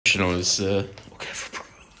Is okay, bro.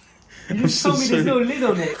 You just told me there's no lid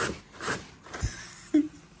on it.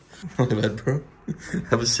 My bad, bro.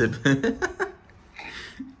 Have a sip.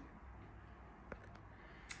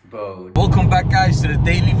 Bro. Welcome back, guys, to the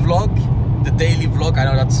daily vlog. The daily vlog. I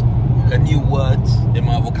know that's a new word in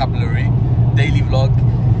my vocabulary. Daily vlog.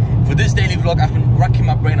 For this daily vlog, I've been racking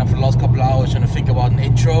my brain up for the last couple of hours trying to think about an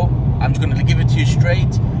intro. I'm just gonna give it to you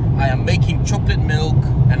straight. I am making chocolate milk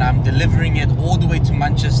and I'm delivering it all the way to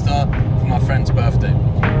Manchester for my friend's birthday,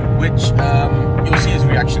 which you'll see his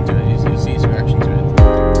reaction to it. You'll see his reaction to it.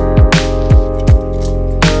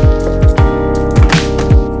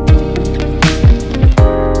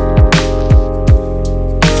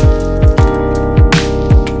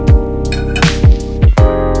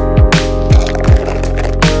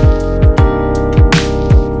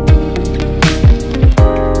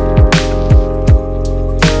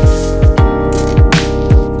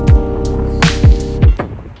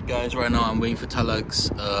 Right now I'm waiting for Telaks.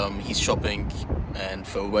 He's shopping and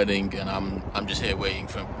for a wedding, and I'm just here waiting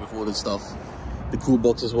for him with all the stuff. The cool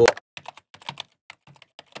box as well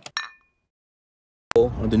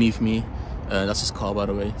underneath me. That's his car, by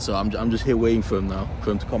the way. So I'm just here waiting for him now, for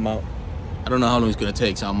him to come out. I don't know how long it's gonna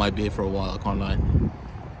take, so I might be here for a while. I can't lie.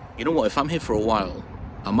 You know what? If I'm here for a while,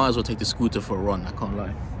 I might as well take the scooter for a run. I can't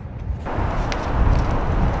lie.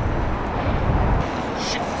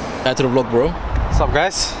 Back to the vlog, bro. What's up,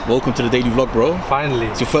 guys? Welcome to the daily vlog, bro. Finally.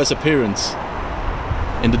 It's your first appearance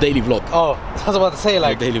in the daily vlog. Oh, I was about to say,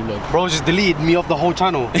 like, the daily vlog. Bro just deleted me off the whole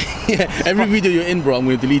channel. Yeah, every video you're in, bro, I'm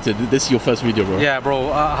going to delete it. This is your first video, bro. Yeah,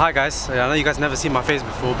 bro. Hi, guys. I know you guys never seen my face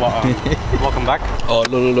before, but welcome back. Oh,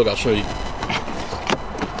 look, I'll show you. Look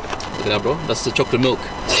at that, bro. That's the chocolate milk.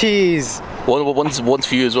 Jeez. One's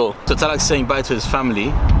for you as well. So Telaks saying bye to his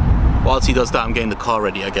family. Whilst he does that, I'm getting the car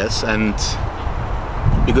ready, I guess. And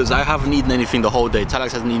because I haven't eaten anything the whole day,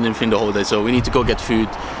 Telaks hasn't eaten anything the whole day, so we need to go get food,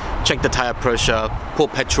 check the tire pressure,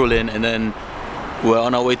 put petrol in, and then we're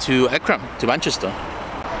on our way to Ekram, to Manchester.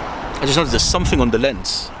 I just noticed there's something on the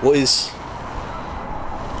lens. What is?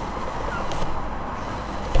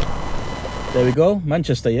 There we go,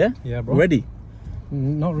 Manchester, yeah? Yeah, bro. Ready?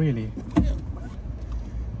 Not really.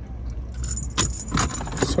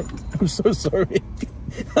 I'm so sorry.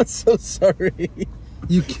 I'm so sorry.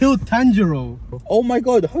 You killed Tanjiro. Oh my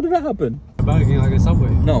god, how did that happen? Burger King, I get Subway.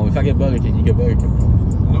 No, if I get Burger King, you get Burger King.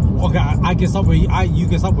 No, okay, I get Subway, you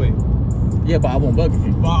get Subway. Yeah, but I want Burger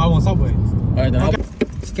King. But I want Subway. Alright, then okay.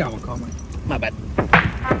 Let's get out of my car, man. My bad.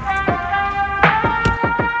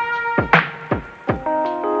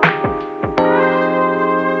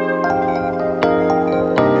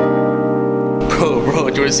 Bro,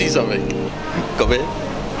 do you want to see something? Come here.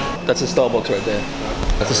 That's a Starbucks right there.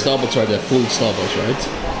 That's a Starbucks right there, full Starbucks, right?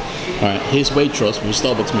 Alright, here's Waitrose with a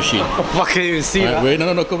Starbucks machine. I can't even see that. Wait,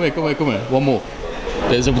 no, come here. One more.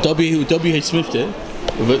 There's a WH Smith there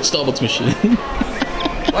with a Starbucks machine.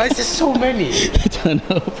 Why is there so many? I don't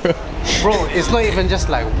know, bro. Bro, it's not even just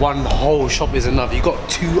like one whole shop is enough. You got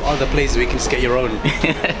 2 other places where you can just get your own.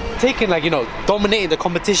 Taking, like, you know, dominating the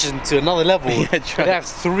competition to another level. Yeah, they have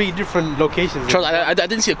 3 different locations. I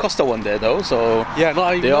didn't see a Costa one there though, so yeah,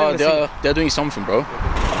 no, they're doing something, bro.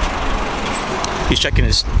 He's checking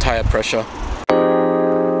his tire pressure.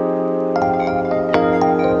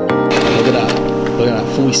 Look at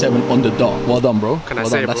that, 47 on the dot. Well done, bro. Can I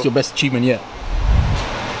say, that's bro? your best achievement yet.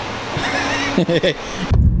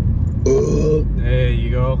 There you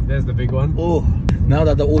go. There's the big one. Oh, now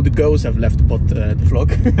that all the girls have left the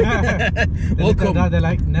vlog. Welcome. They're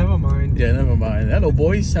like, never mind. Yeah, never mind. Hello,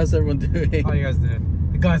 boys. How's everyone doing? How you guys doing?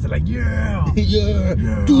 The guys are like, yeah,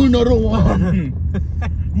 yeah. Do another one.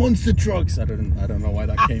 Monster trucks. I don't know why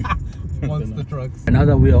that came. Monster trucks. And now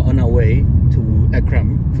that we are on our way to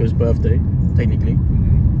Ekram for his birthday, technically.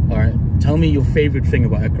 All right. Tell me your favorite thing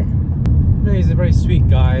about Ekram. No, he's a very sweet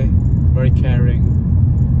guy, very caring,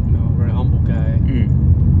 you know, very humble guy.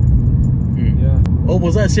 Yeah. Oh,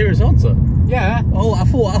 was that a serious answer? Yeah. Oh, I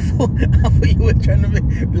thought you were trying to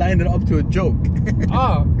line it up to a joke.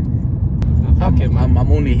 Oh. Nah, fuck him, man.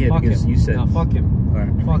 I'm only here fuck because him. you said. Nah, fuck him. All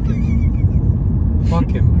right. Fuck him. Fuck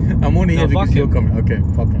him. I'm only here because you're coming. Okay,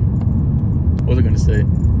 fuck him. What was I gonna say?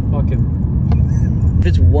 Fuck him. If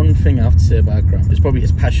it's one thing I have to say about Ekram, it's probably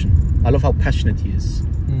his passion. I love how passionate he is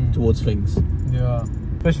towards things. Yeah.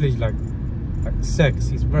 Especially like sex.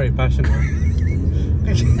 He's very passionate.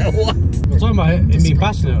 What? We're talking about him being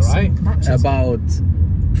passionate, right? About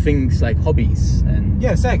things like hobbies and...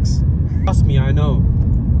 Yeah, sex. Trust me, I know.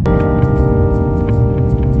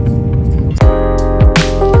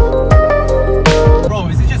 Bro,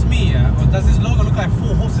 is it just me, yeah? Or does this logo look like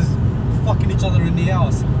 4 horses fucking each other in the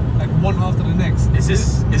house? Like one after the next? Is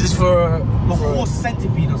this for a horse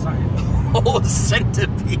centipede or something. Horse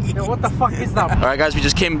centipede. Yeah, what the fuck is that? All right, guys, we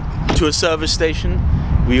just came to a service station.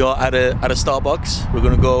 We are at a Starbucks. We're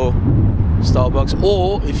gonna go Starbucks,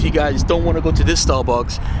 or if you guys don't want to go to this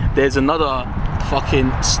Starbucks, there's another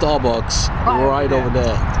fucking Starbucks right over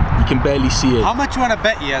there. You can barely see it. How much you want to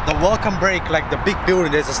bet? Yeah, the welcome break, like the big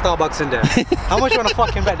building, there's a Starbucks in there. How much you want to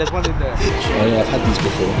fucking bet? There's one in there. Oh yeah, I've had these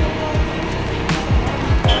before.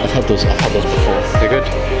 I've had those before. They're good.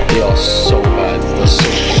 They are so bad. They're so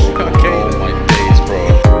cold. Okay. Oh my days, bro.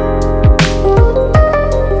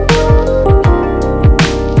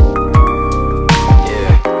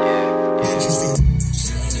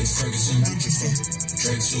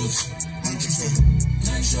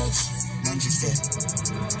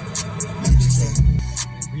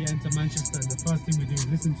 We enter Manchester and the first thing we do is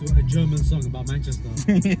listen to a German song about Manchester.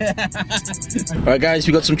 Alright guys,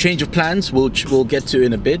 we got some change of plans which we'll get to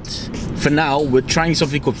in a bit. For now, we're trying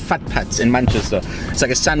something called Fat Pats in Manchester. It's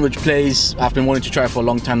like a sandwich place. I've been wanting to try it for a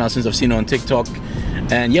long time now since I've seen it on TikTok.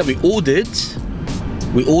 And yeah, we ordered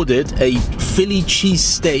a Philly cheese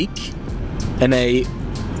steak and a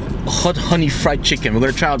hot honey fried chicken. We're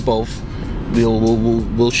gonna try out both.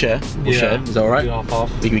 We'll share. We'll share. Is that alright?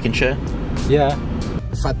 We can share. Yeah.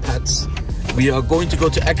 Fat Pats. We are going to go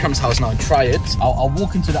to Ekram's house now and try it. I'll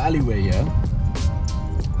walk into the alleyway, yeah?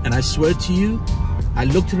 And I swear to you, I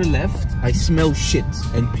look to the left, I smell shit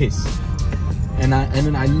and piss. And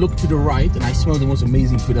then I look to the right and I smell the most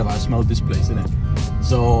amazing food ever. I smell this place, innit?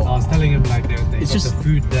 So I was telling him like they got just the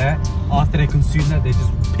food there. After they consume that, they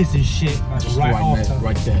just piss and shit like just right after.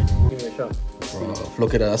 Right there. Give me a shot. Bro,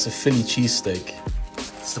 look at that, that's a Philly cheesesteak.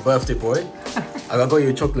 It's the birthday boy. I got you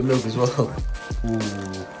a chocolate milk as well. Ooh,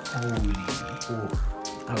 holy,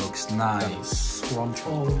 that looks nice. Scrunch.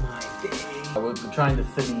 Oh my day. We're trying the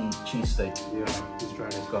Philly cheesesteak. Yeah, let's try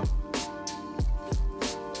this. Go.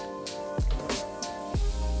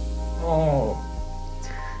 Oh.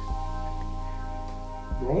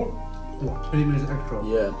 What? 20 minutes extra?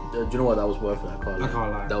 Yeah, do you know what? That was worth it. I can't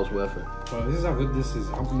lie. That was worth it. Bro, this is how good this is.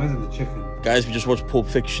 I'm imagine the chicken. Guys, we just watched Pulp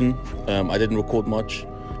Fiction. I didn't record much.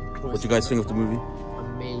 What do you guys think of the movie?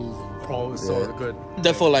 Amazing. Bro, it was so good.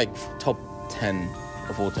 Therefore, like top 10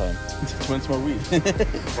 of all time. Smells my weed.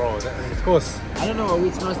 Bro, of course. I don't know what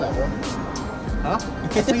weed smells like, bro. Huh?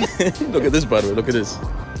 Look at this, by the way. Look at this.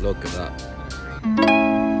 Look at that.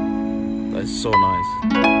 That's so nice.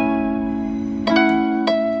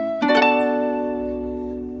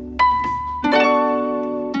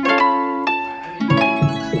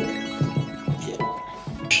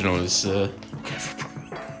 You know, it's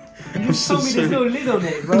You told me there's no lid on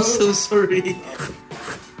it, bro. I'm so sorry.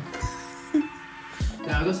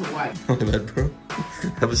 Yeah, I got some white. My bad, bro.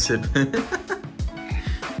 Have a sip.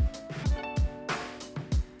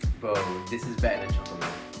 Bro, this is better than chocolate.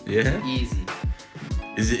 Yeah? Easy.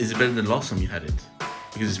 Is it better than last time you had it?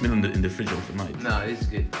 Because it's been in the fridge overnight. No, this is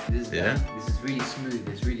good. This is yeah? This is really smooth.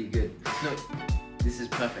 It's really good. No, this is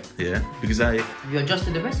perfect. Yeah? Because I... Have you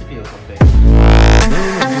adjusted the recipe or something? No,